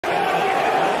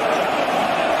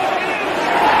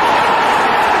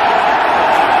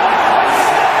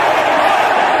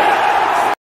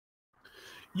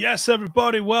Yes,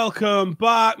 everybody, welcome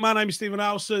back. My name is Stephen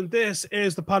Howson. This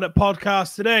is the Paddock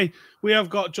Podcast. Today, we have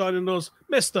got joining us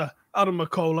Mr. Adam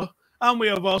Mckola, and we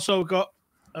have also got,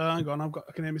 hang on, I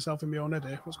can hear myself in my own head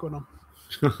here. What's going on?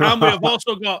 And we have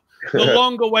also got the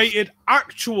long-awaited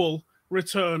actual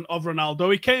return of Ronaldo.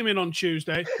 He came in on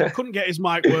Tuesday, couldn't get his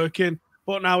mic working,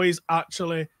 but now he's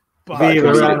actually back.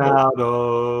 Viva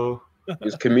Ronaldo.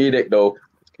 It's comedic, though.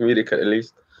 It's comedic at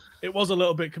least. It was a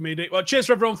little bit comedic. Well, cheers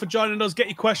for everyone for joining us. Get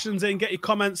your questions in, get your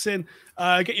comments in,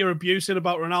 get your abuse in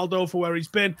about Ronaldo for where he's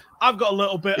been. I've got a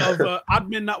little bit of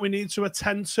admin that we need to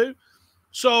attend to.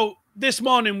 So this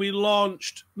morning we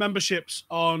launched memberships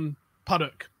on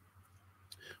Paddock.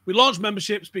 We launched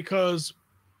memberships because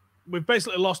we've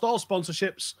basically lost all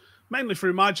sponsorships, mainly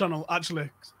through my channel,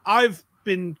 actually. I've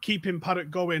been keeping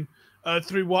Paddock going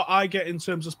through what I get in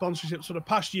terms of sponsorships for the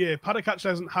past year. Paddock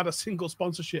actually hasn't had a single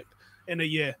sponsorship in a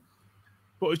year.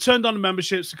 But we've turned on the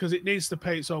memberships because it needs to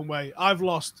pay its own way. I've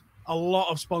lost a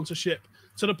lot of sponsorship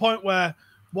to the point where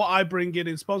what I bring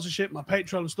in sponsorship, my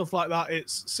Patreon and stuff like that,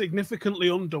 it's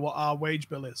significantly under what our wage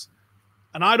bill is.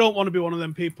 And I don't want to be one of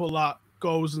them people that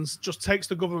goes and just takes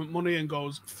the government money and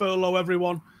goes furlough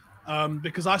everyone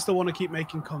because I still want to keep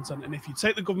making content. And if you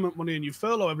take the government money and you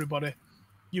furlough everybody,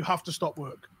 you have to stop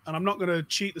work. And I'm not going to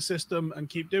cheat the system and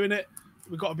keep doing it.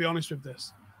 We've got to be honest with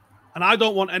this. And I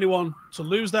don't want anyone to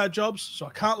lose their jobs, so I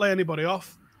can't lay anybody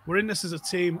off. We're in this as a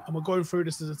team, and we're going through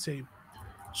this as a team.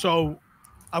 So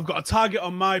I've got a target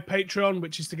on my Patreon,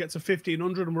 which is to get to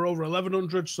 1,500, and we're over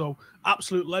 1,100, so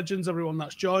absolute legends, everyone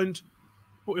that's joined.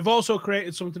 But we've also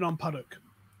created something on Paddock.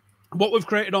 What we've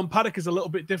created on Paddock is a little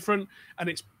bit different, and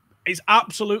it's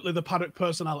absolutely the Paddock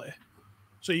personality.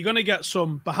 So you're going to get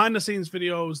some behind-the-scenes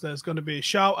videos. There's going to be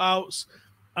shout-outs.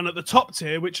 And at the top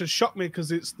tier, which has shocked me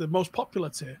because it's the most popular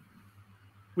tier,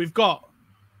 we've got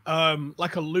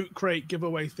like a loot crate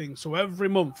giveaway thing. So every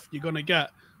month you're going to get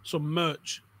some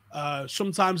merch.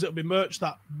 Sometimes it'll be merch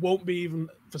that won't be even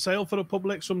for sale for the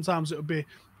public. Sometimes it'll be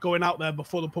going out there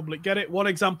before the public get it. One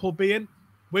example being,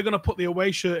 we're going to put the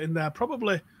away shirt in there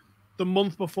probably the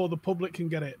month before the public can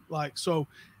get it. So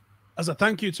as a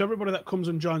thank you to everybody that comes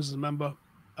and joins as a member,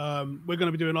 we're going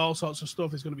to be doing all sorts of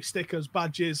stuff. There's going to be stickers,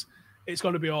 badges. It's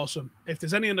going to be awesome. If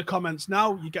there's any in the comments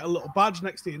now, you get a little badge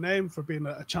next to your name for being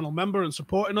a channel member and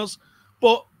supporting us.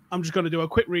 But I'm just going to do a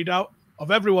quick readout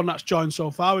of everyone that's joined so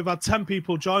far. We've had 10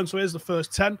 people join, so here's the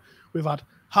first 10. We've had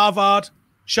Harvard,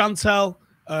 Chantel,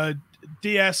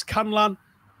 DS, Canlan,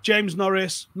 James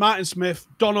Norris, Martin Smith,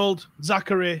 Donald,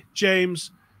 Zachary,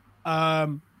 James,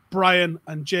 Brian,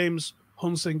 and James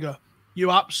Hunsinger.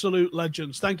 You absolute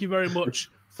legends. Thank you very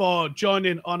much for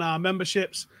joining on our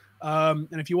memberships. And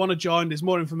if you want to join, there's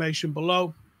more information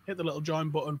below. Hit the little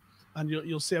join button and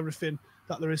you'll see everything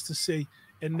that there is to see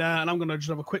in there. And I'm going to just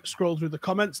have a quick scroll through the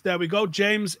comments. There we go.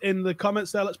 James in the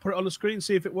comments there. Let's put it on the screen,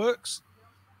 see if it works.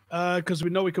 Because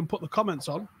we know we can put the comments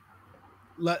on.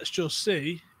 Let's just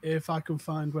see if I can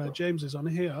find where James is on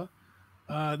here.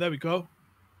 There we go.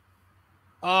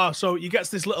 So he gets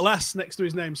this little S next to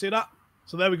his name. See that?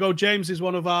 So there we go. James is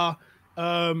one of our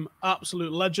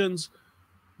absolute legends.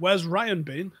 Where's Ryan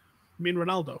been? Mino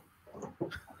Raiola.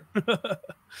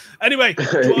 Anyway, do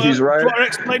you want to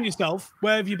explain yourself?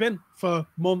 Where have you been for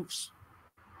months?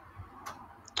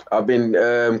 I've been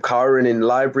cowering in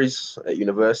libraries at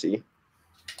university.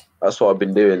 That's what I've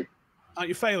been doing. Aren't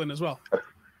you failing as well?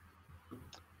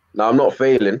 No, I'm not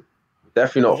failing.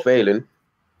 Definitely not failing.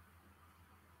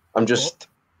 I'm just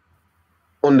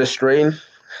under strain.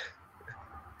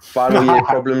 Final year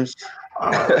problems.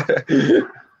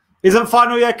 Isn't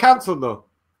final year cancelled though?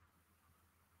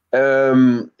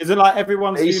 Isn't like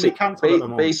everyone's uni cancelled at the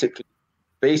moment?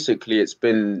 Basically, it's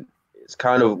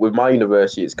kind of with my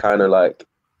university. It's kind of like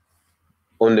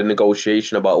under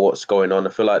negotiation about what's going on. I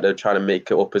feel like they're trying to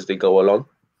make it up as they go along.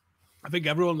 I think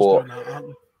everyone's doing that, aren't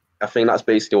they? I think that's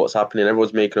basically what's happening.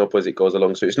 Everyone's making up as it goes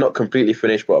along. So it's not completely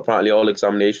finished, but apparently all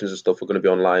examinations and stuff are going to be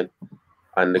online,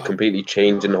 and they're completely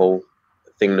changing the whole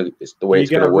thing. It's the way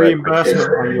it's going to work. Reimbursement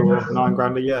on your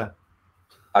 £9,000 a year.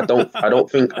 I don't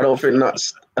think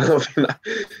that's.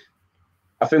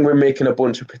 I think we're making a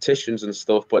bunch of petitions and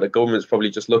stuff, but the government's probably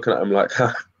just looking at them like,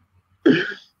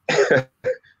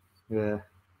 yeah,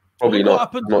 probably what not. What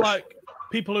happened to like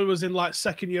people who was in like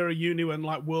second year of uni when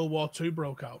like World War II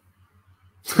broke out?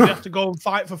 You have to go and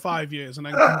fight for 5 years and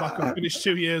then come back and finish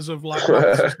 2 years of like.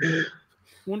 I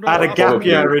had a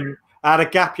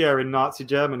gap year in Nazi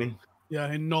Germany. Yeah,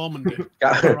 in Normandy.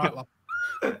 Right,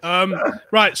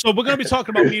 right, so we're going to be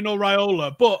talking about Mino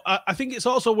Raiola, but I think it's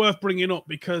also worth bringing up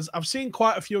because I've seen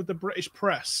quite a few of the British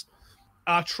press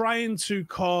are trying to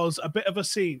cause a bit of a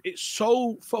scene. It's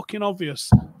so fucking obvious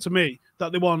to me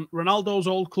that they want Ronaldo's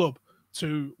old club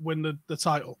to win the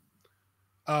title.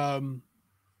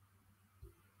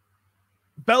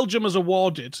 Belgium has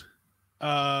awarded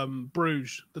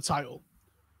Bruges the title.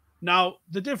 Now,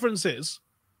 the difference is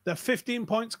they're 15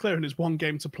 points clear and it's 1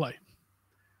 game to play.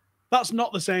 That's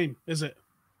not the same, is it?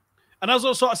 And as I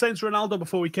was sort of saying to Ronaldo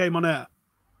before we came on air,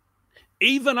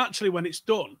 even actually when it's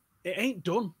done, it ain't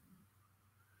done.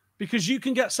 Because you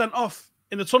can get sent off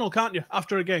in the tunnel, can't you,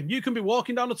 after a game? You can be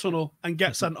walking down the tunnel and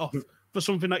get sent off for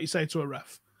something that you say to a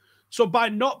ref. So by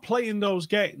not playing those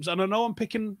games, and I know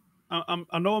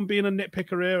I know I'm being a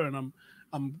nitpicker here and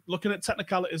I'm looking at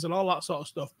technicalities and all that sort of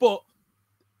stuff, but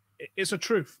it's a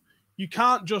truth. You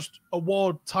can't just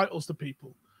award titles to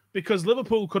people because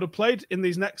Liverpool could have played in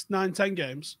these next 9-10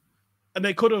 games and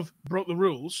they could have broke the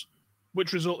rules,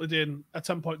 which resulted in a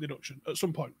 10-point deduction at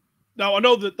some point. Now, I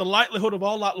know that the likelihood of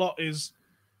all that lot is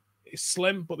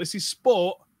slim, but this is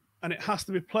sport and it has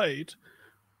to be played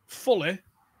fully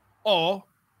or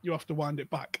you have to wind it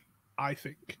back, I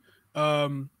think.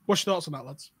 What's your thoughts on that,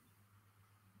 lads?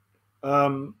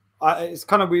 It's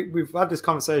kind of we've had this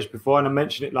conversation before, and I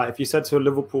mentioned it. Like, if you said to a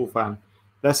Liverpool fan,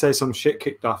 let's say some shit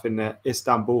kicked off in the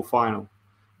Istanbul final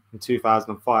in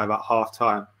 2005 at half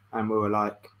time, and we were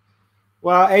like,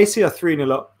 "Well, AC are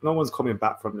 3-0 up. No one's coming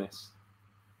back from this."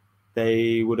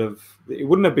 You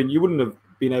wouldn't have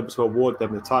been able to award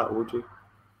them the title, would you?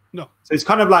 No. So it's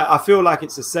kind of like I feel like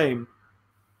it's the same,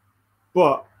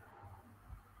 but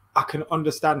I can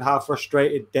understand how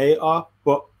frustrated they are,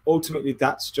 but ultimately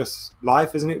that's just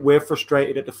life, isn't it? We're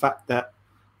frustrated at the fact that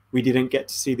we didn't get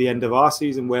to see the end of our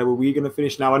season. Where were we going to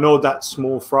finish? Now, I know that's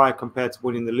small fry compared to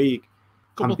winning the league.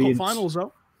 Couple of cup finals,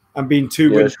 though. And being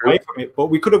 2 wins away from it. But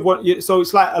we could have won. So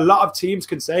it's like a lot of teams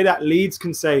can say that. Leeds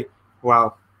can say,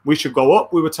 well, we should go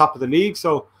up. We were top of the league.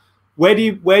 So where do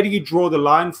you draw the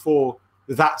line for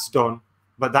that's done,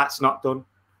 but that's not done?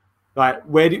 Like,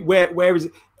 where is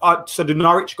it? So do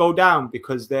Norwich go down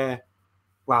because they're,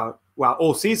 well,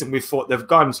 all season we've thought they've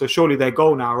gone, so surely they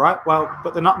go now, right? Well,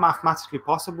 but they're not mathematically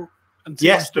possible. And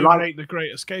teams do make the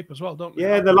great escape as well, don't they?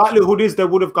 Yeah, the likelihood is they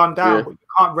would have gone down, but you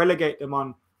can't relegate them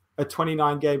on a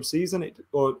 29-game season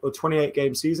or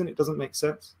 28-game season. It doesn't make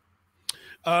sense.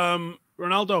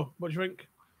 Ronaldo, what do you think?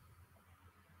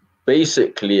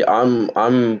 Basically, I'm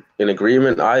in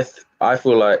agreement. I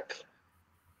feel like,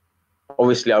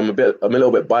 obviously, I'm a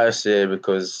little bit biased here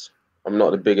because I'm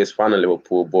not the biggest fan of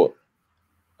Liverpool, but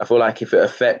I feel like if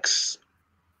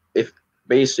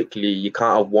basically you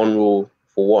can't have one rule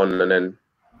for one and then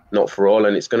not for all,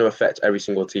 and it's going to affect every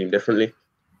single team differently.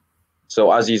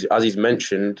 So as he's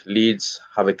mentioned, Leeds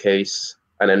have a case,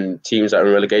 and then teams that are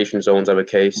in relegation zones have a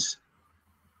case.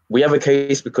 We have a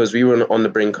case because we were on the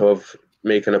brink of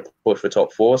making a push for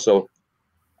top 4. So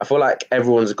I feel like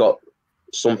everyone's got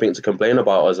something to complain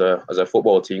about as a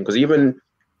football team, because even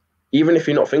if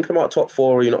you're not thinking about top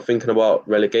 4 or you're not thinking about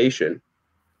relegation,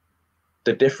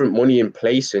 the different money in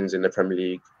placings in the Premier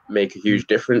League make a huge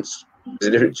difference. There's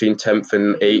a difference between 10th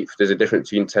and 8th. There's a difference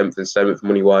between 10th and 7th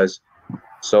money-wise.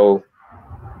 So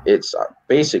it's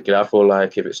basically, I feel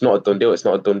like if it's not a done deal, it's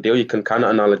not a done deal. You can kind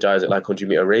of analogize it like a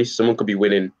 100-meter race. Someone could be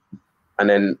winning, and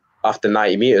then after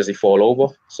 90 meters, they fall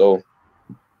over. So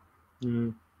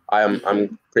I'm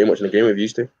pretty much in agreement with you,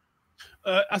 Stu.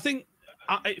 I think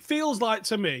it feels like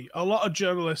to me a lot of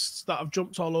journalists that have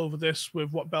jumped all over this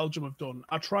with what Belgium have done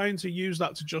are trying to use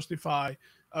that to justify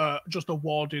just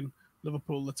awarding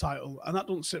Liverpool the title, and that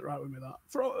doesn't sit right with me.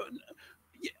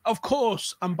 Of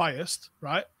course, I'm biased,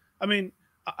 right? I mean,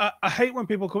 I hate when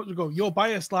people come to go, "You're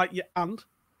biased," like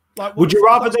like. Would you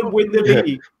rather them win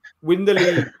the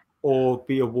league, or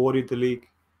be awarded the league?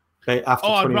 After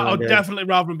I'd definitely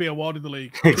rather than be awarded the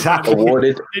league. Exactly,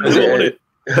 awarded. You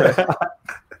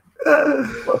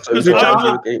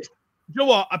know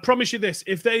what? I promise you this: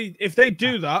 if they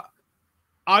do that,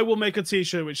 I will make a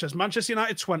T-shirt which says Manchester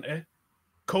United 20,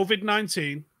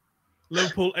 COVID-19,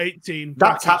 Liverpool 18.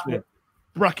 That's happening.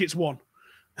 Brackets 1.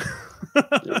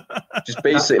 Just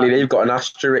basically, they've got an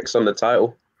asterisk on the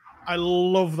title. I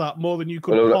love that more than you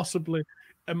could possibly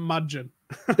imagine.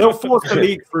 They'll force the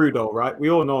league through, though, right? We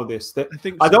all know this.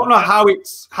 I don't know how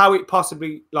it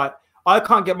possibly, like, I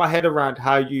can't get my head around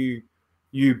how you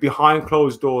behind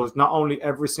closed doors, not only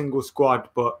every single squad,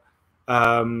 but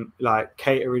like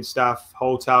catering staff,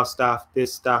 hotel staff,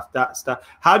 this staff, that staff.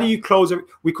 How do you close it?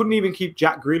 We couldn't even keep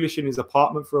Jack Grealish in his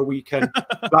apartment for a weekend.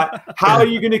 Like, how are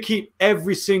you going to keep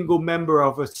every single member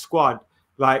of a squad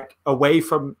like away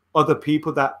from other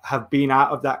people that have been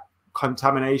out of that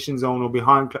contamination zone or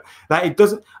behind. Like it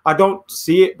doesn't. I don't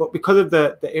see it, but because of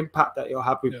the impact that it'll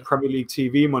have with Premier League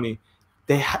TV money,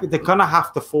 they're gonna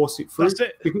have to force it through. That's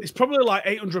it. It's probably like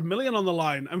 800 million on the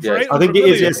line, and for I think it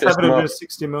is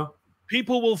 760 mil.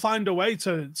 People will find a way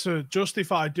to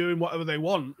justify doing whatever they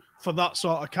want for that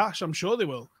sort of cash. I'm sure they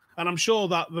will, and I'm sure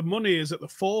that the money is at the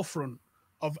forefront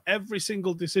of every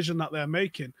single decision that they're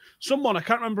making. Someone, I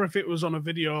can't remember if it was on a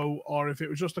video or if it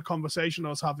was just a conversation I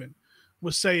was having,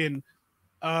 was saying,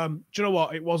 do you know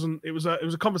what? It was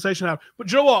a conversation I had. But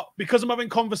do you know what? Because I'm having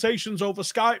conversations over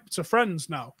Skype to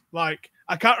friends now, like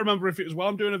I can't remember if it was while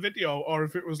I'm doing a video or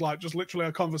if it was like just literally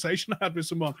a conversation I had with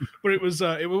someone. But it was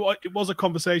a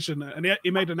conversation, and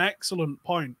he made an excellent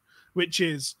point, which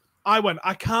is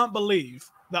I can't believe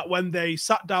that when they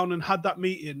sat down and had that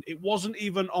meeting, it wasn't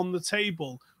even on the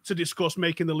table to discuss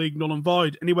making the league null and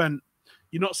void. And he went,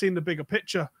 "You're not seeing the bigger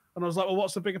picture." And I was like, "Well,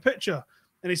 what's the bigger picture?"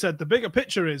 And he said, "The bigger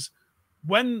picture is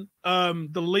when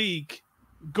the league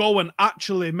go and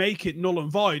actually make it null and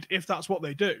void, if that's what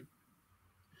they do,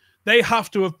 they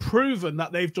have to have proven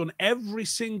that they've done every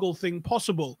single thing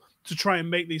possible to try and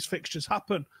make these fixtures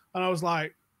happen." And I was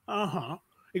like,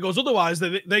 He goes, otherwise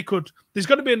they could, there's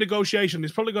going to be a negotiation.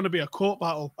 There's probably going to be a court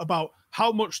battle about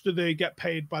how much do they get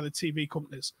paid by the TV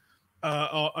companies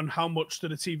and how much do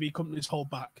the TV companies hold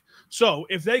back. So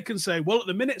if they can say, well, at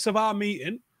the minutes of our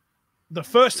meeting, the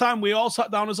first time we all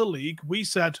sat down as a league, we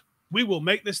said, we will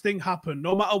make this thing happen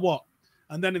no matter what.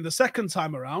 And then in the second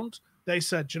time around, they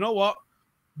said, you know what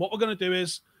we're going to do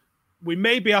is we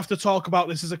maybe have to talk about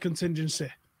this as a contingency.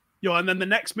 And then the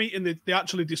next meeting, they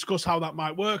actually discuss how that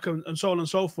might work and so on and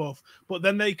so forth. But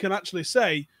then they can actually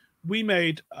say, we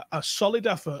made a solid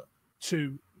effort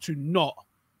to not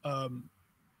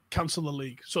cancel the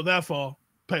league. So therefore,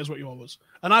 pay us what you owe us.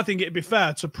 And I think it'd be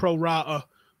fair to pro rata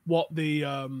what the,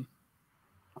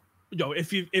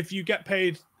 if you get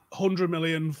paid 100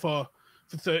 million for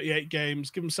 38 games,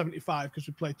 give them 75 because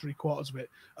we played 3/4 of it.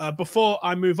 Before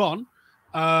I move on,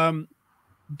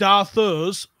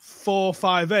 Darthur's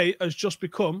 458 has just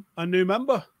become a new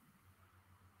member.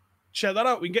 Check that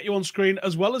out. We can get you on screen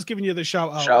as well as giving you the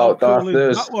shout out. Shout out,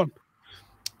 Darthur's. That one.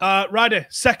 Righty,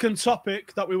 second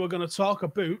topic that we were going to talk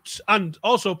about. And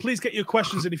also, please get your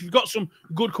questions in. If you've got some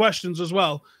good questions as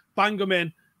well, bang them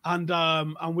in and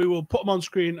we will put them on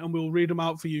screen and we'll read them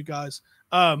out for you guys.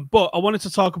 But I wanted to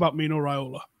talk about Mino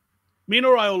Raiola. Mino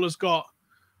Raiola's got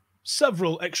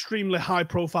several extremely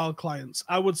high-profile clients.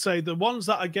 I would say the ones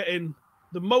that are getting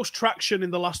the most traction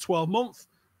in the last 12 months,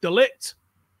 De Ligt,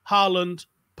 Haaland,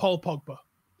 Paul Pogba.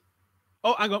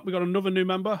 Oh, hang on, we got another new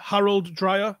member, Harold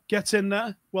Dreyer. Get in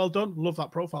there. Well done. Love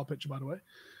that profile picture, by the way.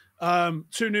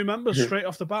 2 new members straight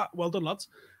off the bat. Well done, lads.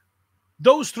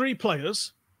 Those 3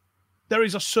 players, there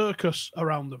is a circus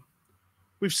around them.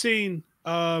 We've seen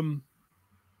Haaland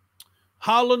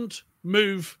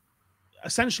move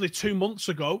essentially 2 months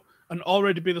ago and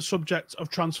already be the subject of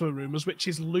transfer rumours, which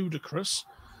is ludicrous.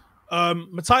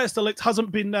 Matthias de Ligt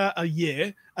hasn't been there a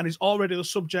year and is already the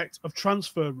subject of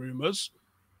transfer rumours.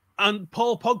 And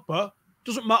Paul Pogba,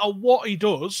 doesn't matter what he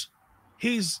does,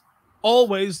 he's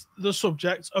always the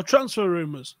subject of transfer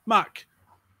rumours. Mac,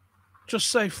 just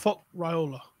say fuck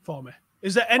Raiola for me.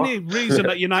 Is there any reason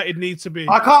that United needs to be?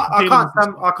 I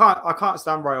can't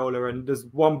stand Raiola, and there's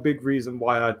one big reason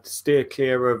why I'd steer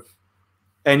clear of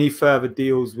any further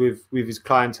deals with his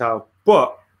clientele.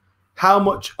 But how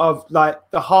much of like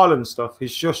the Haaland stuff,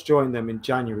 he's just joined them in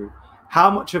January.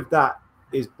 How much of that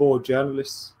is bored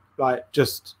journalists? Like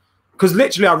just because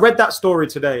literally I read that story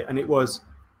today and it was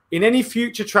in any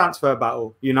future transfer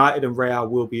battle, United and Real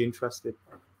will be interested.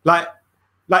 Like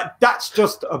that's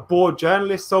just a bored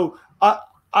journalist. So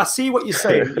I see what you're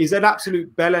saying. He's an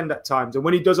absolute bellend at times. And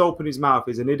when he does open his mouth,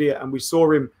 he's an idiot. And we saw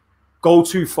him go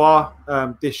too far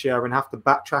this year and have to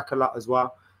backtrack a lot as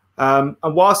well. And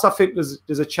whilst I think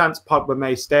there's a chance Pogba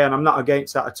may stay, and I'm not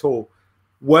against that at all,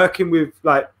 working with,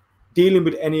 like, dealing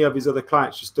with any of his other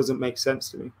clients just doesn't make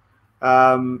sense to me.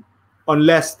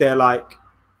 Unless they're like,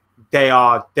 they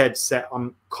are dead set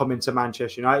on coming to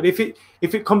Manchester United.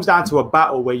 If it comes down to a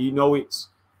battle where you know it's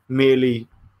merely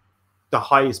the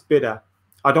highest bidder,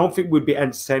 I don't think we'd be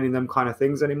entertaining them kind of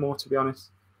things anymore, to be honest.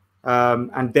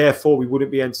 And therefore, we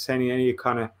wouldn't be entertaining any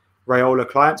kind of Raiola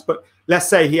clients. But let's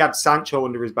say he had Sancho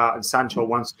under his belt and Sancho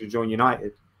wants to join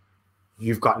United.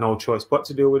 You've got no choice but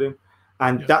to deal with him.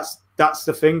 And that's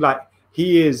the thing. Like,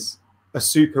 he is a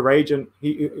super agent.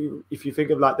 If you think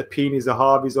of like the Peenies, the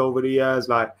Harveys over the years,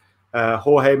 like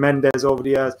Jorge Mendes over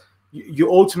the years,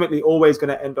 you're ultimately always going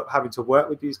to end up having to work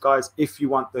with these guys if you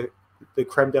want the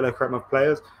creme de la creme of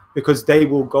players, because they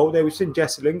will go there. We've seen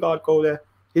Jesse Lingard go there.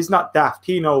 He's not daft.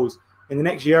 He knows in the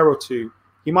next year or two,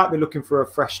 he might be looking for a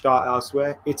fresh start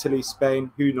elsewhere. Italy, Spain,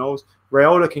 who knows?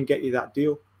 Raiola can get you that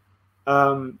deal.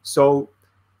 So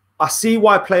I see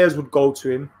why players would go to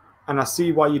him, and I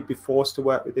see why you'd be forced to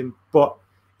work with him. But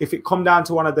if it come down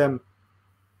to one of them,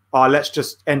 let's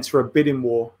just enter a bidding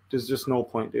war, there's just no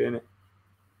point doing it.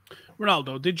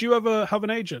 Ronaldo, did you ever have an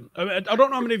agent? I don't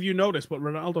know how many of you know this, but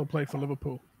Ronaldo played for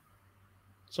Liverpool.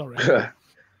 Sorry.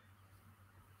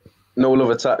 No love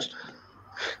attached.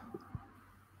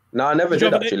 No, I never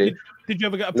did actually. Did you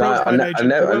ever get approached by an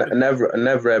agent? I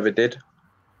never ever did.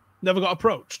 Never got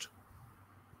approached?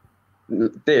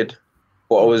 Did.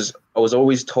 But I was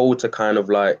always told to kind of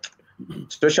like,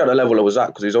 especially at the level I was at,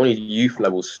 because it was only youth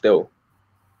level still.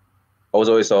 I was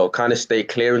always kind of stay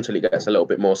clear until it gets a little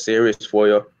bit more serious for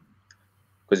you.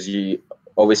 Because you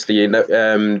obviously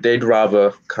they'd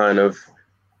rather kind of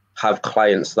have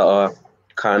clients that are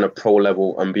kind of pro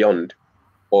level and beyond,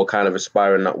 or kind of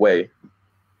aspiring that way.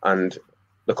 And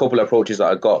the couple of approaches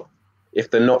that I got,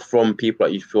 if they're not from people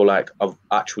that you feel like are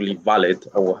actually valid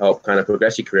and will help kind of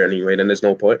progress your career anyway, then there's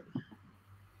no point.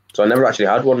 So I never actually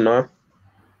had one now.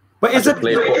 But I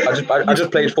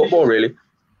just played football really.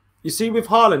 You see, with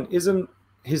Haaland, isn't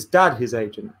his dad his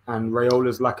agent, and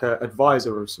Raiola's like an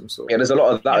advisor of some sort? Yeah, there's a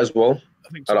lot of that as well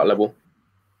at that level.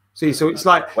 See, so it's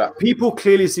like people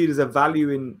clearly see there's a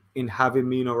value in having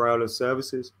Mino Raiola's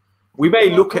services. We may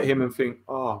look at him and think,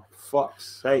 "Oh,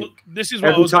 fuck's sake!" Look, this is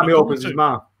what every time he opens his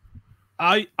mouth.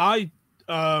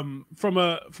 From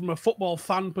a football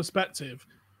fan perspective,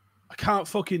 I can't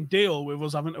fucking deal with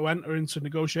us having to enter into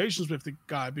negotiations with the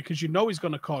guy, because you know he's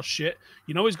going to cause shit.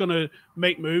 You know he's going to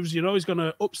make moves. You know he's going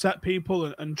to upset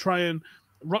people and try and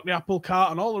rock the apple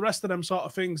cart and all the rest of them sort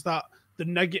of things, that the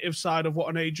negative side of what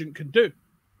an agent can do.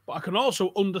 But I can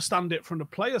also understand it from the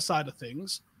player side of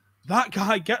things. That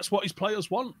guy gets what his players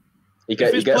want. If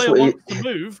his player wants to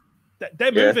move,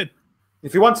 they're moving.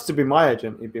 If he wanted to be my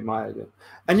agent, he'd be my agent.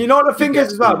 And you know what the thing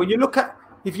is as well? When you look at,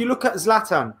 if you look at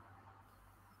Zlatan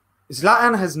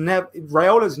has never,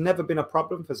 Raiola's never been a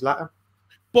problem for Zlatan.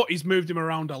 But he's moved him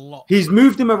around a lot. He's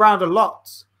moved him around a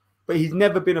lot, but he's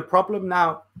never been a problem.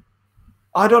 Now,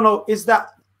 I don't know, is that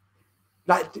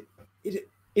like,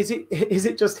 is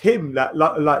it just him that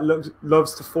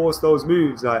loves to force those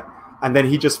moves, like, and then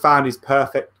he just found his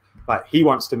perfect, like, he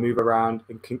wants to move around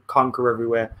and can conquer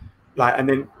everywhere, like, and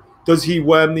then does he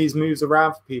worm these moves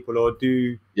around for people, or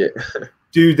do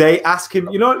they ask him,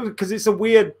 you know, because it's a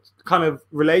weird kind of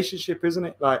relationship, isn't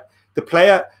it? Like, the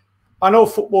player, I know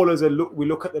footballers we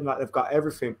look at them like they've got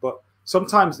everything, but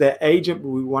sometimes their agent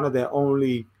will be one of their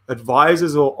only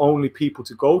advisors or only people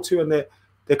to go to, and they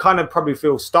kind of probably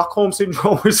feel Stockholm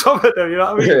syndrome with some of them, you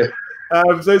know what I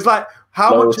mean? So it's like,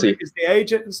 how much of it is the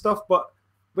agent and stuff, but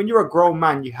when you're a grown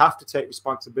man, you have to take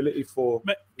responsibility for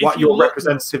what your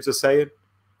representatives are saying.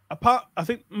 I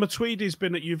think Matuidi's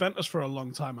been at Juventus for a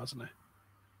long time, hasn't he?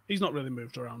 He's not really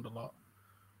moved around a lot.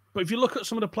 But if you look at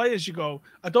some of the players, you go,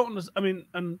 I don't understand. I mean,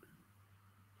 and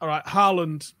all right,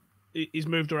 Haaland, he's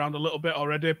moved around a little bit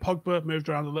already. Pogba moved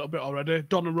around a little bit already.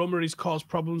 Donnarumma, he's caused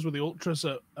problems with the ultras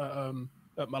at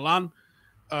Milan.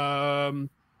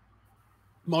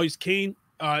 Moise Kean,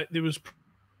 there was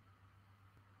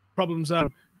problems there,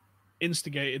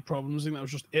 instigated problems. I think that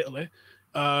was just Italy.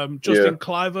 Justin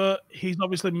Cliver, he's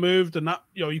obviously moved, and that,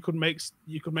 you know, you could make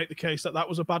the case that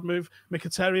was a bad move.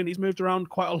 Mkhitaryan, he's moved around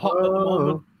quite a lot at the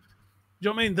moment. Do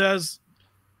you know what I mean? There's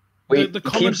the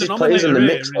common denominator in the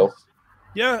mix, though.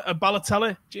 Yeah, a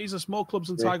Balotelli, Jesus, more clubs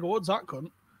than Tiger Woods, that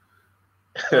cunt.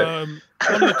 One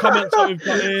of the comments that we've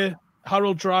got here,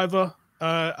 Harold Driver.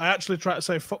 I actually tried to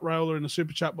say fuck Raiola in the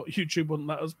super chat, but YouTube wouldn't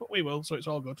let us, but we will, so it's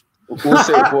all good. We'll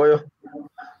say it for you.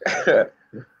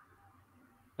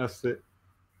 That's it.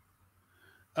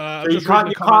 So you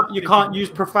can't use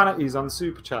profanities on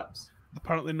super chats.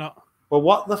 Apparently not. Well,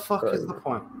 what the fuck is the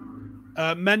point?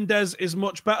 Mendes is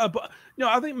much better, but you know,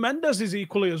 I think Mendes is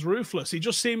equally as ruthless. He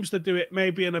just seems to do it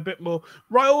maybe in a bit more.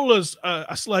 Raiola's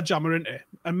a sledgehammer, isn't it?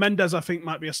 And Mendes, I think,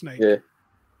 might be a snake. Yeah.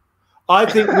 I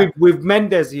think with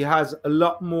Mendes, he has a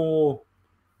lot more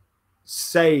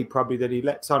say probably that he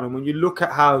lets on. And when you look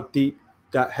at how deep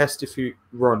that Hestefut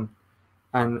run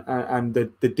and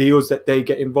the deals that they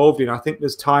get involved in, I think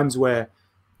there's times where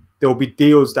there'll be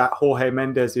deals that Jorge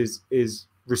Mendes is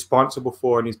responsible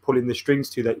for, and he's pulling the strings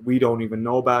to, that we don't even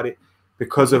know about it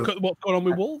because of what's going on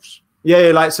with Wolves.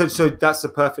 Yeah, like so that's a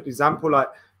perfect example. Like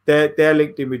they're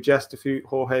linked in with Hestefut,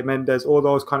 Jorge Mendes, all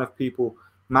those kind of people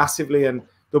massively, and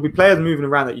there'll be players moving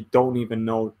around that you don't even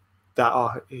know that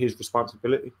are his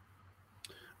responsibility.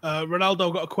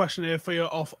 Ronaldo got a question here for you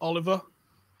off Oliver.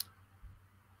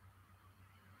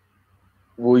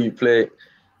 Will you play?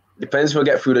 Depends if we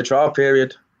get through the trial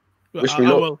period. Wish me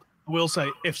luck. I will say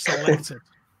if selected.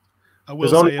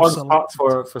 There's only one spot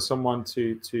for someone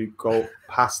to go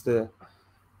past the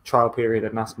trial period,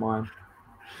 and that's mine.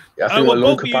 Yeah, I think my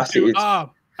lung capacity is... Are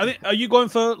you going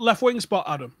for left wing spot,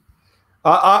 Adam?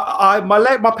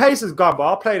 My pace is gone, but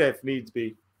I'll play there if needs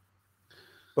be.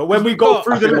 But when we go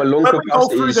through the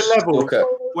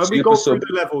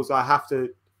levels, I have to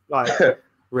like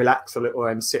relax a little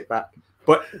and sit back.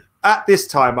 But at this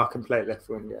time, I can play left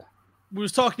wing. Yeah. We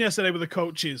was talking yesterday with the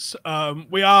coaches.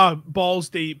 We are balls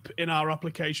deep in our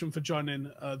application for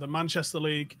joining the Manchester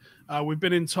League. We've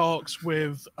been in talks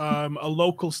with a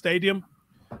local stadium.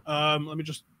 Let me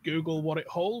just Google what it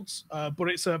holds. But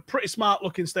it's a pretty smart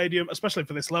looking stadium, especially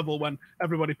for this level when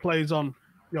everybody plays on,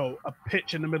 a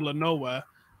pitch in the middle of nowhere.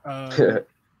 Like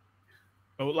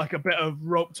a bit of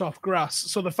roped off grass.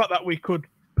 So the fact that we could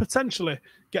potentially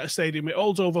get a stadium, it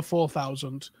holds over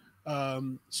 4,000.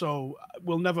 So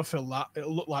we'll never fill that.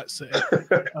 It'll look like City.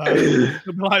 There'll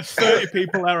be like 30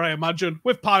 people there, I imagine,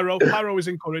 with pyro. Pyro is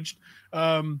encouraged.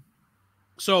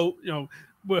 So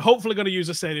we're hopefully going to use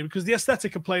a stadium because the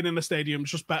aesthetic of playing in the stadium is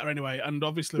just better anyway. And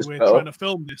obviously we're trying to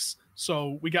film this,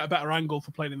 so we get a better angle for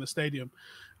playing in the stadium.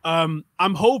 I'm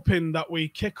hoping that we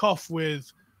kick off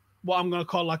with what I'm going to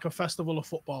call like a festival of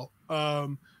football.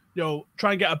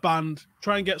 Try and get a band,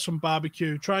 try and get some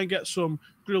barbecue, try and get some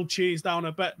grilled cheese down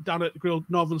at Grilled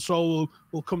Northern Soul.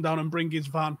 Will come down and bring his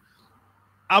van.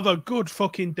 Have a good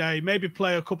fucking day. Maybe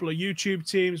play a couple of YouTube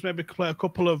teams, maybe play a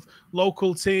couple of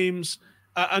local teams,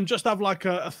 and just have like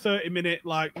a 30-minute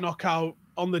like knockout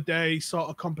on the day sort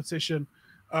of competition.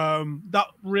 That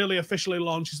really officially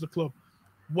launches the club.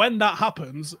 When that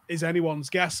happens is anyone's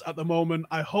guess at the moment.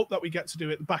 I hope that we get to do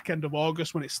it the back end of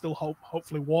August when it's still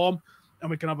hopefully warm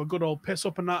and we can have a good old piss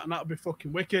up and that'll be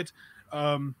fucking wicked.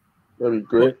 That'd be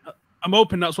great. I'm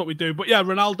hoping that's what we do. But yeah,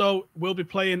 Ronaldo will be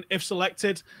playing if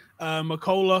selected.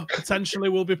 Mckola potentially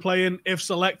will be playing if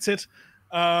selected.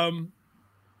 From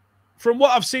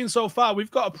what I've seen so far, we've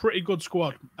got a pretty good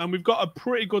squad and we've got a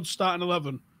pretty good starting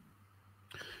 11.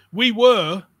 We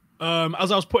were,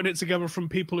 as I was putting it together from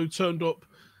people who turned up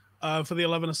for the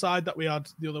 11-a-side that we had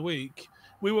the other week,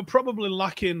 we were probably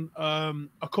lacking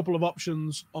a couple of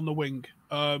options on the wing.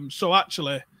 So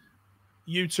actually,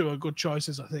 you two are good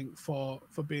choices, I think, for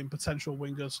being potential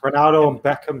wingers. Ronaldo and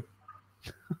Beckham.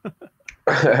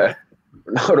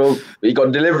 Ronaldo, you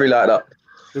got delivery like that.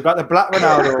 We've got the black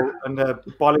Ronaldo and the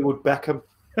Bollywood Beckham.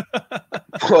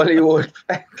 Bollywood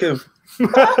Beckham.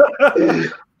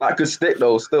 That could stick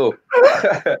though, still.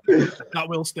 That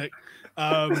will stick.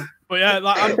 But yeah,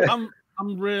 like,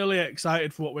 I'm really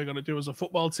excited for what we're going to do as a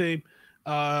football team.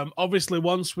 Obviously,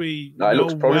 once we know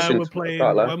where we're playing,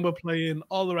 when we're playing,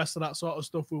 all the rest of that sort of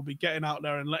stuff, we'll be getting out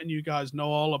there and letting you guys know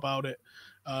all about it,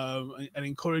 and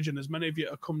encouraging as many of you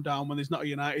to come down when there's not a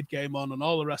United game on and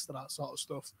all the rest of that sort of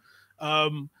stuff.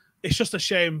 It's just a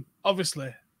shame,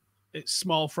 obviously, it's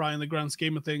small fry in the grand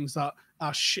scheme of things that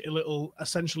our shitty little,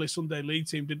 essentially Sunday league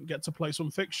team didn't get to play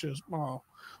some fixtures. Oh,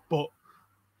 but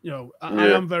I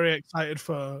am very excited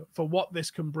for what this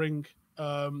can bring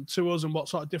to us and what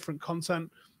sort of different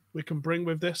content we can bring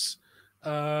with this.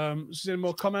 Is there any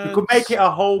more comments? You could make it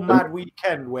a whole mad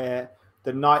weekend where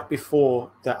the night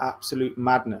before the absolute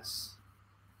madness,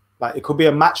 like it could be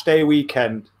a match day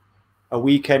weekend. A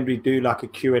weekend we do like a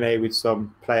Q&A with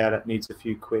some player that needs a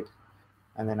few quid,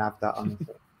 and then have that on.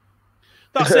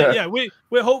 That's it. Yeah,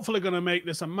 we're hopefully going to make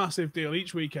this a massive deal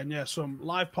each weekend. Yeah, some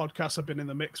live podcasts have been in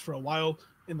the mix for a while,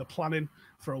 in the planning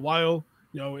for a while.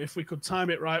 If we could time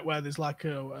it right, where there's like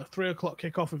a 3 o'clock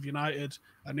kickoff of United,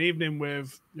 an evening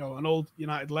with an old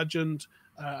United legend,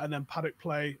 and then Paddock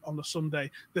play on the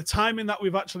Sunday. The timing that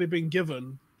we've actually been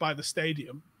given by the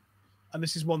stadium, and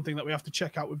this is one thing that we have to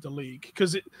check out with the league,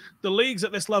 because the leagues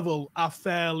at this level are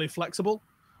fairly flexible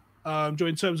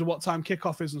in terms of what time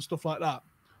kickoff is and stuff like that.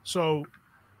 So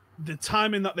the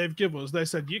timing that they've given us, they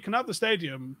said, you can have the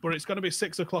stadium, but it's going to be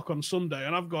 6 o'clock on Sunday.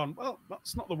 And I've gone, well,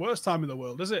 that's not the worst time in the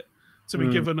world, is it? To be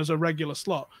given as a regular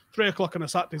slot. 3 o'clock on a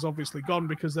Saturday is obviously gone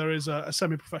because there is a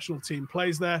semi-professional team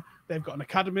plays there. They've got an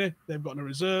academy, they've got a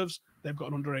reserves, they've got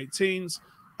an under-18s,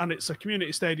 and it's a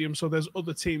community stadium, so there's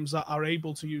other teams that are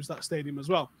able to use that stadium as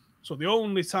well. So the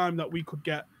only time that we could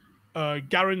get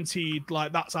guaranteed,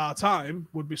 like that's our time,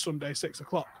 would be Sunday, 6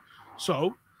 o'clock.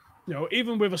 So,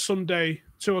 even with a Sunday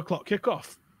 2 o'clock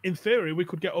kickoff, in theory, we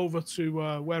could get over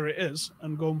to where it is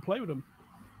and go and play with them.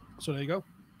 So there you go.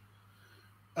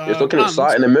 It's looking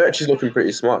exciting. The merch is looking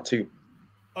pretty smart too.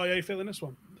 Oh yeah, you feeling this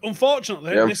one?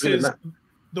 Unfortunately, this is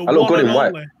the one and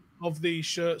only of these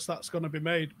shirts that's going to be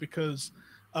made because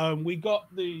we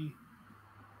got the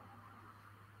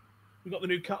we got the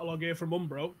new catalogue here from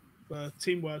Umbro for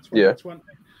Teamwear 2020,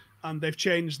 and they've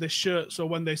changed this shirt. So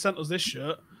when they sent us this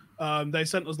shirt, they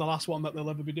sent us the last one that they'll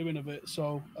ever be doing of it.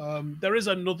 So there is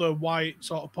another white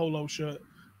sort of polo shirt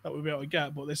that we'll be able to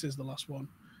get, but this is the last one.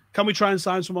 Can we try and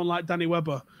sign someone like Danny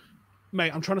Webber?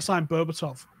 Mate, I'm trying to sign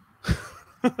Berbatov.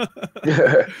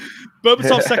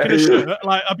 Berbatov's second a shirt.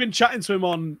 Like, I've been chatting to him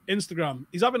on Instagram.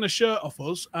 He's having a shirt off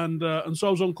us, and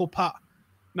so's Uncle Pat.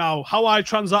 Now, how I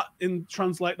translate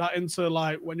that into,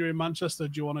 like, when you're in Manchester,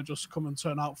 do you want to just come and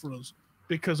turn out for us?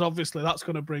 Because obviously that's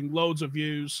going to bring loads of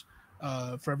views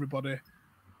for everybody.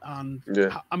 And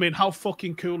I mean, how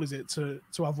fucking cool is it to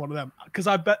have one of them? Because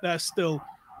I bet they're still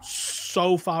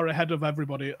so far ahead of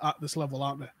everybody at this level,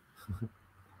 aren't they?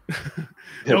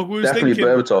 We was definitely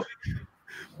Berbatov.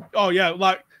 Oh yeah,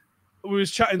 like we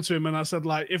was chatting to him, and I said,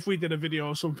 like, if we did a video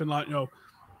or something like,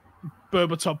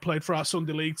 Berbatov played for our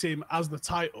Sunday League team as the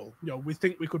title, we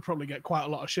think we could probably get quite a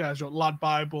lot of shares. Lad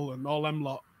Bible and all them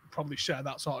lot probably share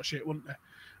that sort of shit, wouldn't they?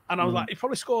 And I was like, he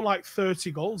probably scored like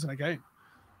 30 goals in a game.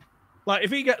 Like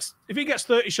if he gets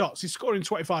 30 shots, he's scoring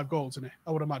 25 goals, isn't he?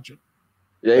 I would imagine.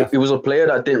 Yeah, he was a player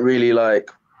that didn't really like.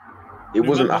 It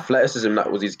wasn't athleticism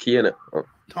that was his key in it.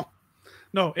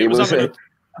 No, it was having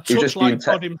a touch like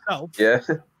God himself. Yeah.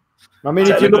 I mean,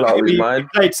 if you look at him, he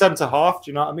played centre half.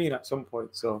 Do you know what I mean? At some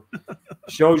point, so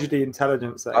shows you the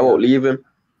intelligence. I won't leave him.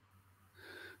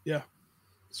 Yeah.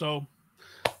 So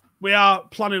we are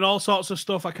planning all sorts of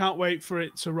stuff. I can't wait for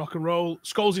it to rock and roll.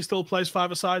 Scholesy still plays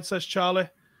five-a-side, says Charlie.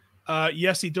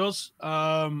 Yes, he does.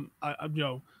 I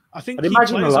think he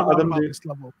plays around about this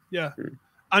level. Yeah.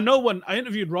 I know when I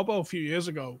interviewed Robbo a few years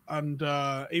ago, and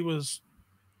he was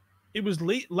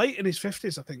late in his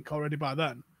 50s, I think, already by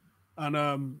then.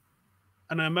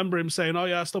 And I remember him saying, "Oh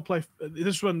yeah, I still play."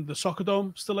 This is when the Soccer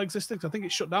Dome still existed. I think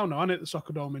it's shut down now, isn't it? The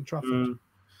Soccer Dome in Stretford.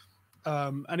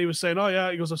 And he was saying, "Oh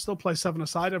yeah," he goes, "I still play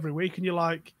 7-a-side every week." And you're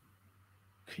like,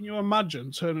 can you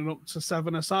imagine turning up to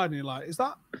 7-a-side? And you're like, is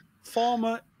that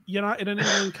former United and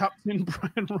England captain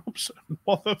Brian Robson?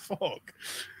 What the fuck?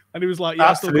 And he was like, "Yeah,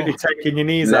 absolutely taking your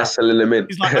knees out."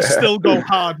 He's like, "I still go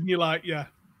hard." And you're like, "Yeah,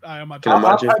 I imagine."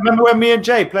 I remember when me and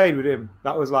Jay played with him.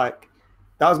 That was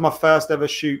my first ever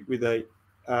shoot with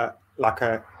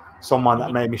someone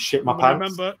that made me shit my pants. I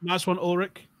remember, nice one,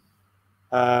 Ulrich.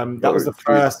 That was the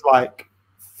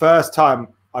first time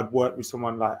I'd worked with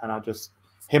someone and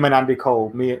him and Andy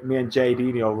Cole, me and Jay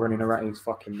Dino running around. He was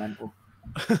fucking mental.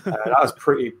 That was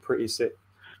pretty sick.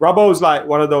 Robbo's like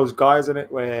one of those guys in it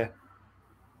where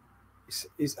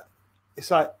it's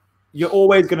like you're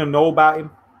always gonna know about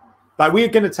him. Like we're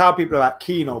gonna tell people about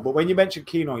Keno, but when you mention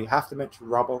Keno, you have to mention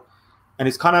Robbo. And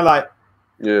it's kind of like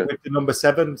with the number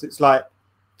 7s, it's like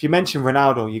if you mention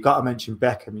Ronaldo, you got to mention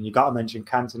Beckham and you got to mention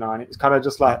Cantona. And it's kind of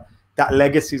just like that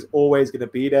legacy is always going to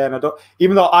be there. And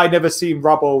even though I never seen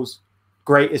Robbo's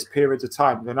greatest periods of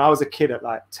time, when I was a kid at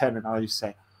like 10 and I used to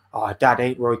say, "Oh, Dad,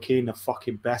 ain't Roy Keane the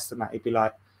fucking best?" And that he'd be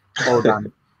like, "Oh,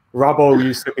 damn, Robbo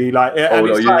used to be like," and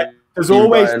it's like there's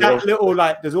always that little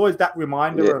there's always that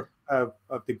reminder of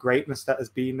the greatness that has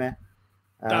been there.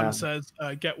 Dan says,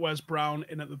 "Get Wes Brown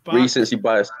in at the back." Recency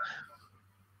bias.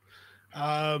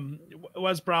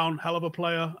 Wes Brown, hell of a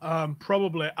player.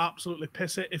 Probably absolutely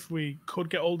piss it if we could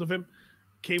get hold of him.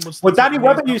 Well, Danny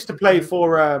Webber used to play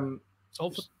for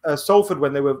Salford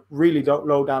when they were really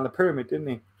low down the pyramid, didn't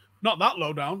he? Not that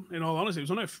low down, in all honesty. It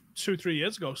was only 2-3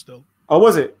 years ago still. Oh,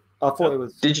 was it? I thought it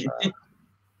was. Did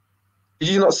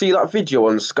you not see that video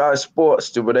on Sky Sports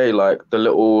the other day? Like the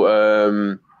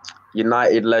little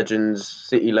United Legends,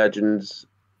 City Legends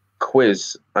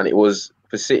quiz, and it was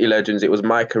for City Legends. It was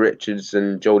Micah Richards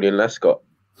and Julian Lescott,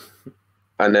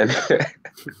 and then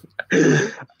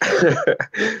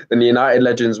and the United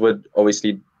Legends were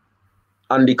obviously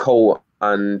Andy Cole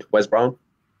and Wes Brown.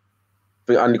 I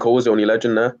think Andy Cole was the only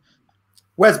legend there.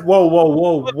 Wes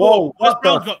Brown's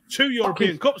got 2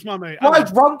 European Cups, my mate. What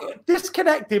is wrong?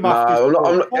 Disconnect him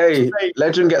after hey,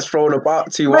 legend gets thrown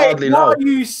about too wildly now. What are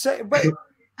you saying?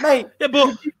 Mate, yeah,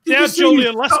 but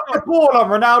Julian Lescott the ball on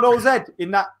Ronaldo's head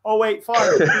in that 08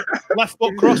 final. Left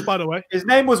foot cross, by the way. His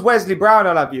name was Wesley Brown,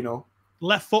 I'll have you know.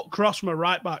 Left foot cross from a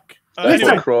right back.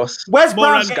 Listen, cross. Wes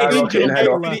Brown getting injured gave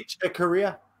Vidic a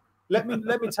career. Let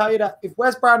me tell you that if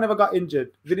Wes Brown never got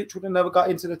injured, Vidic would have never got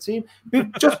into the team.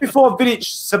 Just before Vidic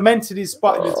cemented his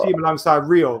spot in the team alongside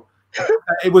Rio,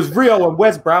 it was Rio and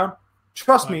Wes Brown.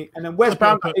 Trust me. And then Wes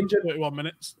Brown got injured. 31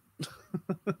 minutes.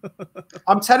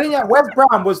 I'm telling you, Wes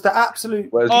Brown was the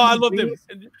absolute. I loved him.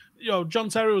 John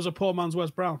Terry was a poor man's Wes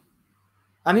Brown,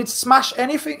 and he'd smash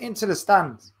anything into the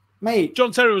stands, mate.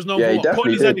 John Terry was known for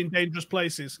putting his head in dangerous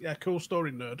places. Yeah, cool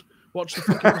story, nerd. Watch the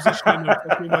fucking positioning of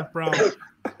fucking Wes Brown.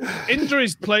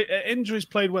 Injuries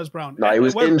played Wes Brown. No, he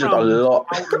was Wes injured Brown a lot.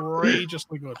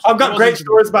 Outrageously good. I've got great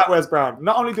stories about Wes Brown.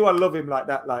 Not only do I love him like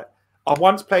that, like I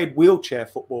once played wheelchair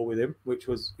football with him, which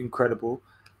was incredible.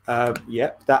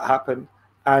 Yep, that happened.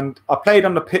 And I played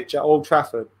on the pitch at Old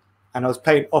Trafford, and I was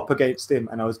playing up against him,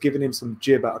 and I was giving him some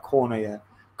jib at a corner, yeah,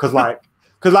 because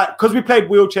we played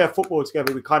wheelchair football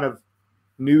together. We kind of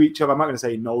knew each other. I'm not going to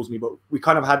say he knows me, but we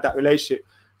kind of had that relationship.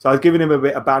 So I was giving him a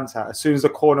bit of banter. As soon as the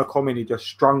corner come in, he just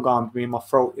strong-armed me in my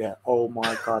throat. Yeah. Oh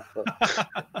my God.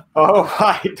 Oh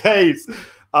my days.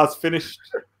 I was finished.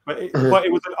 But it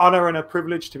was an honour and a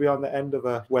privilege to be on the end of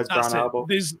a Wes Brown album.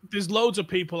 There's loads of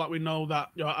people that we know that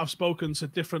I've spoken to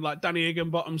different, like Danny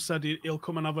Higginbottom said he'll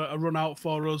come and have a run out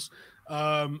for us.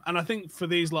 And I think for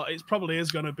these lot, it probably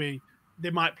is going to be,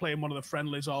 they might play in one of the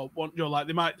friendlies or like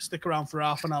they might stick around for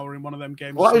half an hour in one of them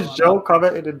games. What is Joe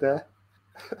commented in there?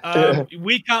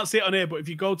 We can't see it on here, but if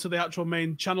you go to the actual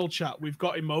main channel chat, we've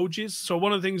got emojis. So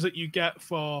one of the things that you get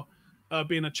for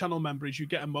being a channel member is you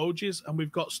get emojis, and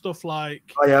we've got stuff like...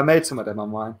 Oh yeah, I made some of them on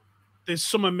mine. There's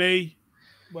some of me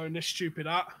wearing this stupid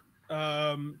hat.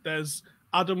 There's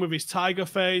Adam with his tiger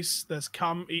face. There's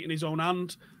Cam eating his own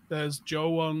hand. There's Joe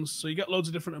ones. So you get loads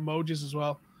of different emojis as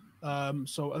well.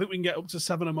 So I think we can get up to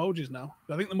 7 emojis now.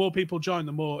 I think the more people join,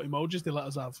 the more emojis they let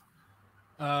us have.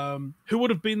 Who would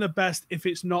have been the best if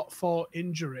it's not for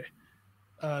injury?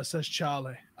 Says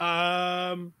Charlie.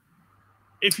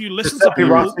 If you listen to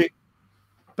people, Rossi.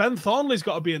 Ben Thornley's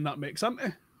got to be in that mix, hasn't he?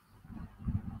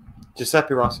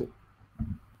 Giuseppe Rossi.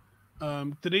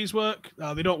 Do these work?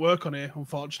 They don't work on here,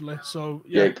 unfortunately. So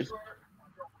yeah,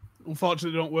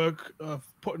 unfortunately, they don't work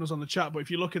putting us on the chat. But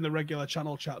if you look in the regular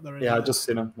channel chat, they're in. Yeah, I've just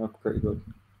seen them. They're pretty good.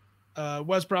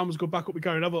 Wes Brown was good back up with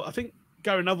Gary Neville. I think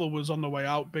Gary Neville was on the way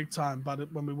out big time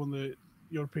when we won the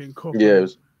European Cup. Yeah, it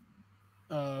was.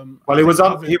 Well, he was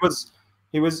on.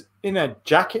 He was in a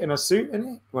jacket and a suit,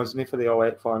 wasn't he, for the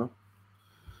 08 final?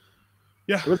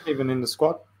 Yeah, he wasn't even in the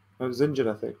squad. He was injured,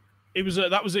 I think. It was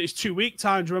that was at his 2-week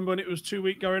time. Do you remember when it was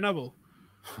 2-week Gary Neville?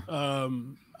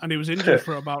 And he was injured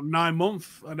for about 9 months.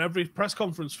 And every press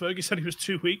conference, Fergie said he was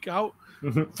 2 week out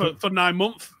for 9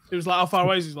 months. He was like, "How far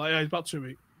away is he?" He's like, "Yeah, he's about 2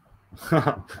 weeks."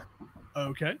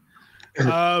 Okay.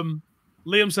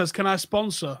 Liam says, "Can I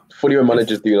sponsor?" Funny when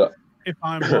managers do that. If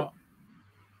I'm what?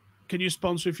 Can you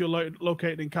sponsor if you're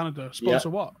located in Canada? Sponsor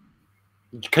what?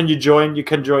 Can you join? You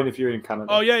can join if you're in Canada.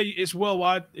 Oh yeah, it's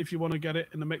worldwide if you want to get it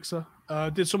in the mixer.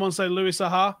 Did someone say Louis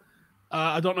Saha?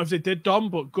 I don't know if they did, Dom,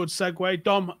 but good segue.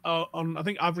 Dom, I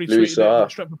think I've retweeted it.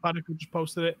 Stretford Paddock just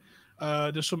posted it.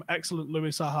 There's some excellent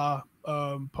Louis Saha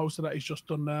poster that he's just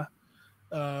done there.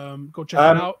 Go check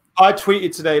it out. I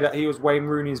tweeted today that he was Wayne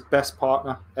Rooney's best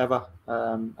partner ever,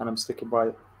 and I'm sticking by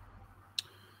it.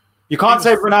 You can't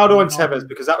say Ronaldo and Tevez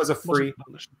because that was a free.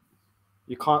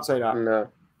 You can't say that. No.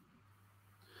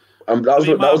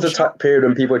 That was the period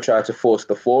when people tried to force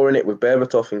the 4 in it with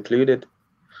Berbatov included.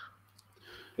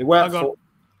 It worked.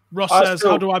 Ross says,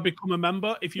 "How do I become a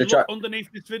member?" If you look underneath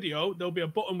this video, there'll be a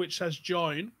button which says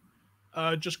 "Join."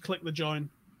 Just click the join.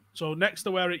 So next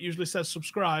to where it usually says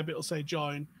 "Subscribe," it'll say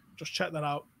 "Join." Just check that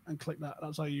out and click that.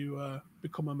 That's how you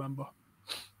become a member.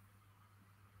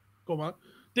 Go on, man.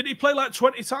 Did he play like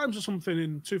 20 times or something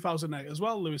in 2008 as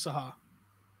well, Louis Saha?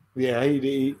 Yeah,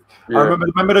 he yeah. I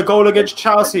remember the goal against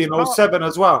Chelsea in 07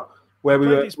 as well, where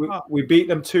we beat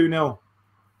them 2-0,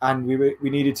 and we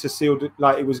needed to seal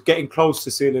it was getting close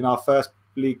to sealing our first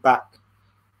league back,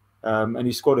 and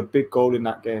he scored a big goal in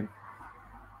that game.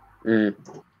 Give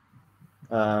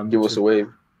us a wave.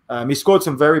 He scored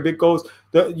some very big goals.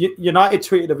 United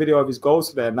tweeted a video of his goals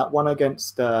today, and that one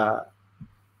against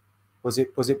was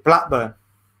it Blackburn?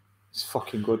 It's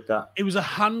fucking good, that. It was a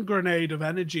hand grenade of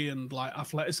energy and like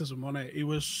athleticism, wasn't it? He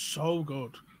was so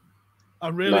good. I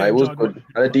really enjoyed it was good.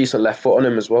 Had a decent left foot on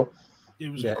him as well. He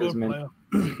was a good player.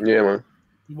 Yeah, man.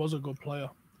 He was a good player.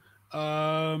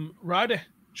 Righty.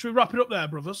 Should we wrap it up there,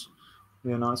 brothers?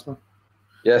 Yeah, nice one.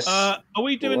 Yes. Are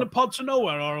we doing the pod to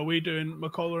nowhere, or are we doing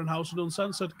Mckola and House and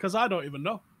Uncensored? Because I don't even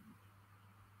know.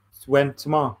 When?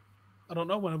 Tomorrow? I don't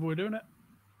know. Whenever we're doing it.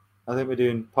 I think we're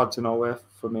doing pod to nowhere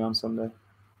for me on Sunday.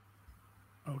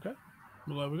 Okay.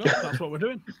 Well, there we go. That's what we're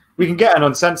doing. We can get an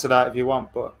uncensored out if you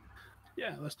want, but...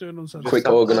 Yeah, let's do an uncensored. Quick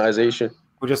organisation.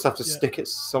 We'll just have to stick it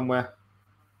somewhere.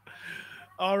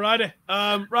 Alrighty.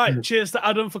 Right. Cheers to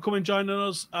Adam for coming joining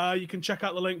us. You can check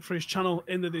out the link for his channel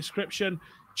in the description.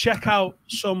 Check out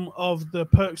some of the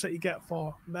perks that you get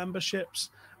for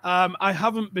memberships. I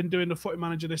haven't been doing the Footy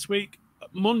Manager this week.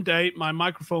 Monday, my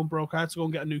microphone broke. I had to go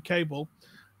and get a new cable.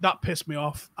 That pissed me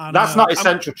off. And, that's not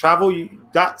essential travel.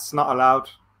 That's not allowed.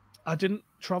 I didn't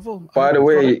travel. By the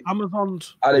way,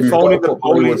 Amazon's. Adam, you've got to put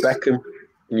Bollywood Beckham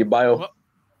in your bio. What?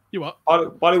 You what?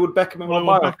 Bollywood Beckham in my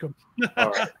bio. Beckham.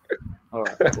 All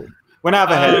right, cool. When I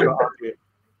have a head,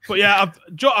 but yeah,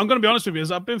 I'm going to be honest with you,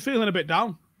 is I've been feeling a bit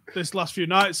down this last few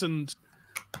nights, and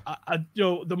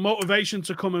the motivation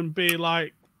to come and be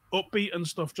like upbeat and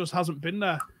stuff just hasn't been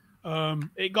there.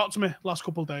 It got to me last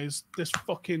couple of days. This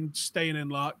fucking staying in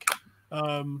luck.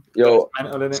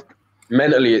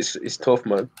 Mentally, it's tough,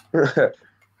 man.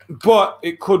 But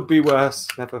it could be worse.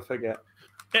 Never forget.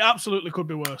 It absolutely could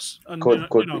be worse. And you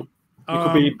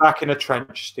could be back in a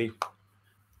trench, Steve.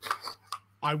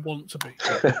 I want to be.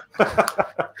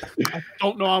 I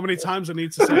don't know how many times I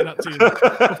need to say that to you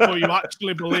before you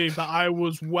actually believe that I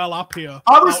was well happier.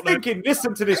 I was thinking,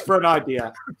 listen to this for an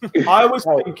idea. I was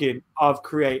thinking of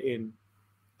creating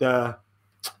the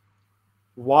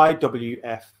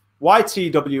YTWF,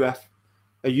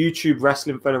 a YouTube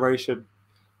wrestling federation,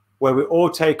 where we all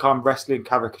take on wrestling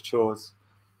caricatures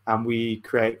and we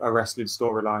create a wrestling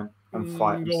storyline and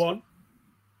fight. Go on.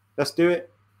 Let's do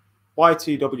it.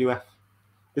 YTWF.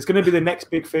 It's going to be the next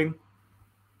big thing.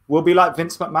 We'll be like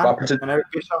Vince McMahon and Eric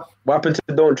Bischoff. What happened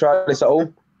to don't try this at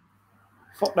home?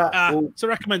 Fuck that. It's a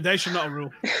recommendation, not a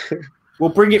rule.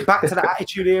 We'll bring it back to the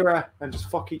Attitude Era and just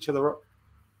fuck each other up.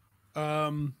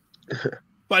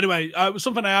 But anyway, it was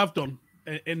something I have done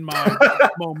in my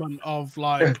moment of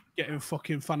like getting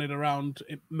fucking fannied around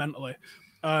mentally.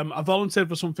 I volunteered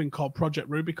for something called Project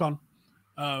Rubicon,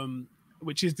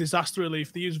 which is disaster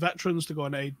relief. They use veterans to go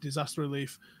and aid disaster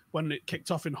relief. When it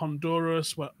kicked off in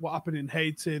Honduras, what happened in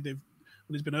Haiti, when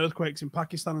there's been earthquakes in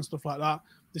Pakistan and stuff like that,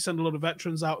 they send a lot of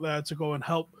veterans out there to go and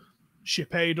help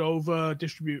ship aid over,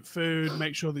 distribute food,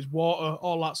 make sure there's water,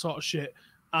 all that sort of shit.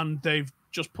 And they've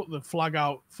just put the flag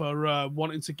out for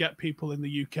wanting to get people in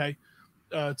the UK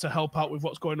to help out with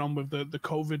what's going on with the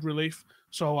COVID relief.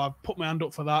 So I've put my hand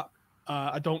up for that.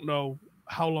 I don't know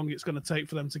how long it's going to take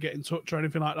for them to get in touch or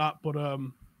anything like that. But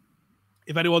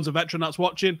if anyone's a veteran that's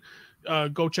watching,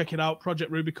 go check it out.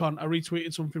 Project Rubicon. I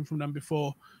retweeted something from them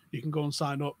before. You can go and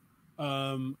sign up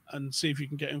and see if you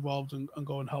can get involved and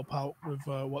go and help out with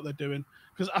what they're doing.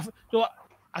 Because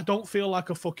I don't feel like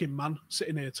a fucking man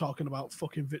sitting here talking about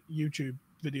fucking YouTube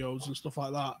videos and stuff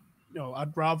like that.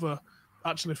 I'd rather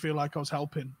actually feel like I was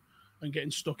helping and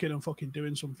getting stuck in and fucking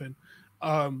doing something.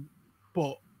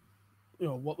 But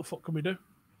what the fuck can we do?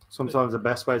 Sometimes the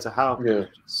best way to help is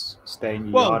just stay in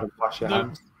your yard and wash your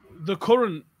hands. The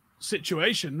current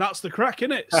situation, that's the crack,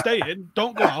 innit? Stay in,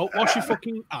 don't go out, wash your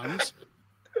fucking hands,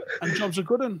 and jobs are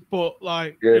good. But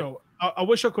I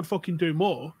wish I could fucking do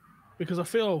more, because I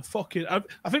feel fucking.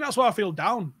 I think that's why I feel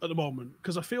down at the moment,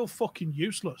 because I feel fucking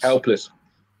useless, helpless.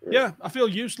 Yeah, I feel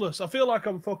useless. I feel like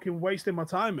I'm fucking wasting my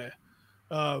time here.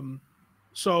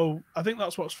 So I think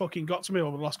that's what's fucking got to me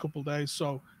over the last couple of days.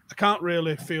 So I can't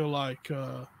really feel like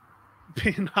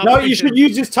being happy. No, you should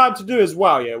use this time to do as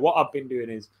well. Yeah, what I've been doing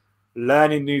is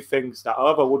learning new things that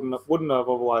I wouldn't have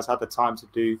otherwise had the time to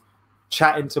do.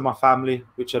 Chatting to my family,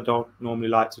 which I don't normally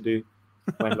like to do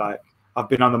when I've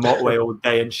been on the motorway all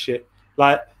day and shit.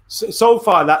 So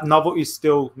far that novelty is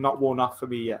still not worn off for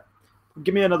me yet.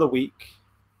 Give me another week.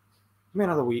 Give me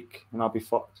another week and I'll be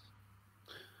fucked.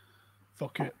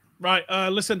 Fuck it. Right,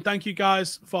 listen, thank you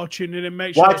guys for tuning in.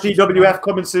 Make sure YTWF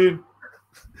coming soon.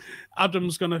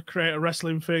 Adam's going to create a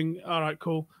wrestling thing. All right,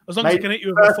 cool. As long as I can hit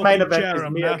you with a fucking chair,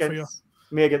 I'm there for you.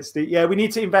 Me against Steve. Yeah, we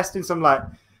need to invest in some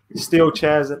steel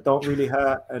chairs that don't really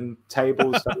hurt and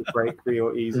tables that will break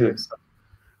real easy. So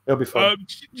it'll be fun.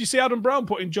 Did you see Adam Brown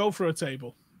putting Joe for a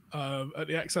table at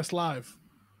the XS Live?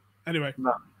 Anyway,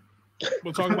 no.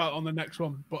 We'll talk about it on the next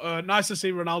one. But nice to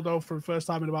see Ronaldo for the first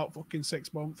time in about fucking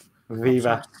 6 months.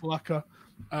 Viva. Slacker.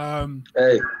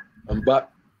 Hey, I'm back.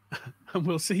 And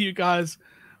we'll see you guys.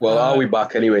 Well, are we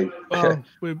back anyway? Well,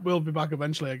 we'll be back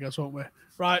eventually, I guess, won't we?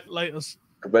 Right, laters.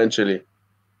 Eventually.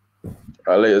 All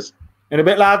right, laters. In a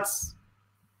bit, lads.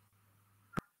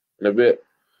 In a bit.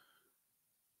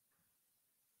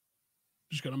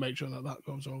 Just going to make sure that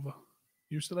goes over.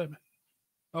 You still hear me?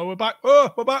 Oh, we're back.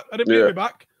 Oh, we're back. I didn't mean to be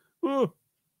back. Oh.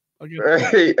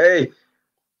 Okay. Hey.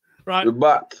 Right. We're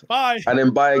back. Bye. And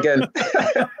then bye again.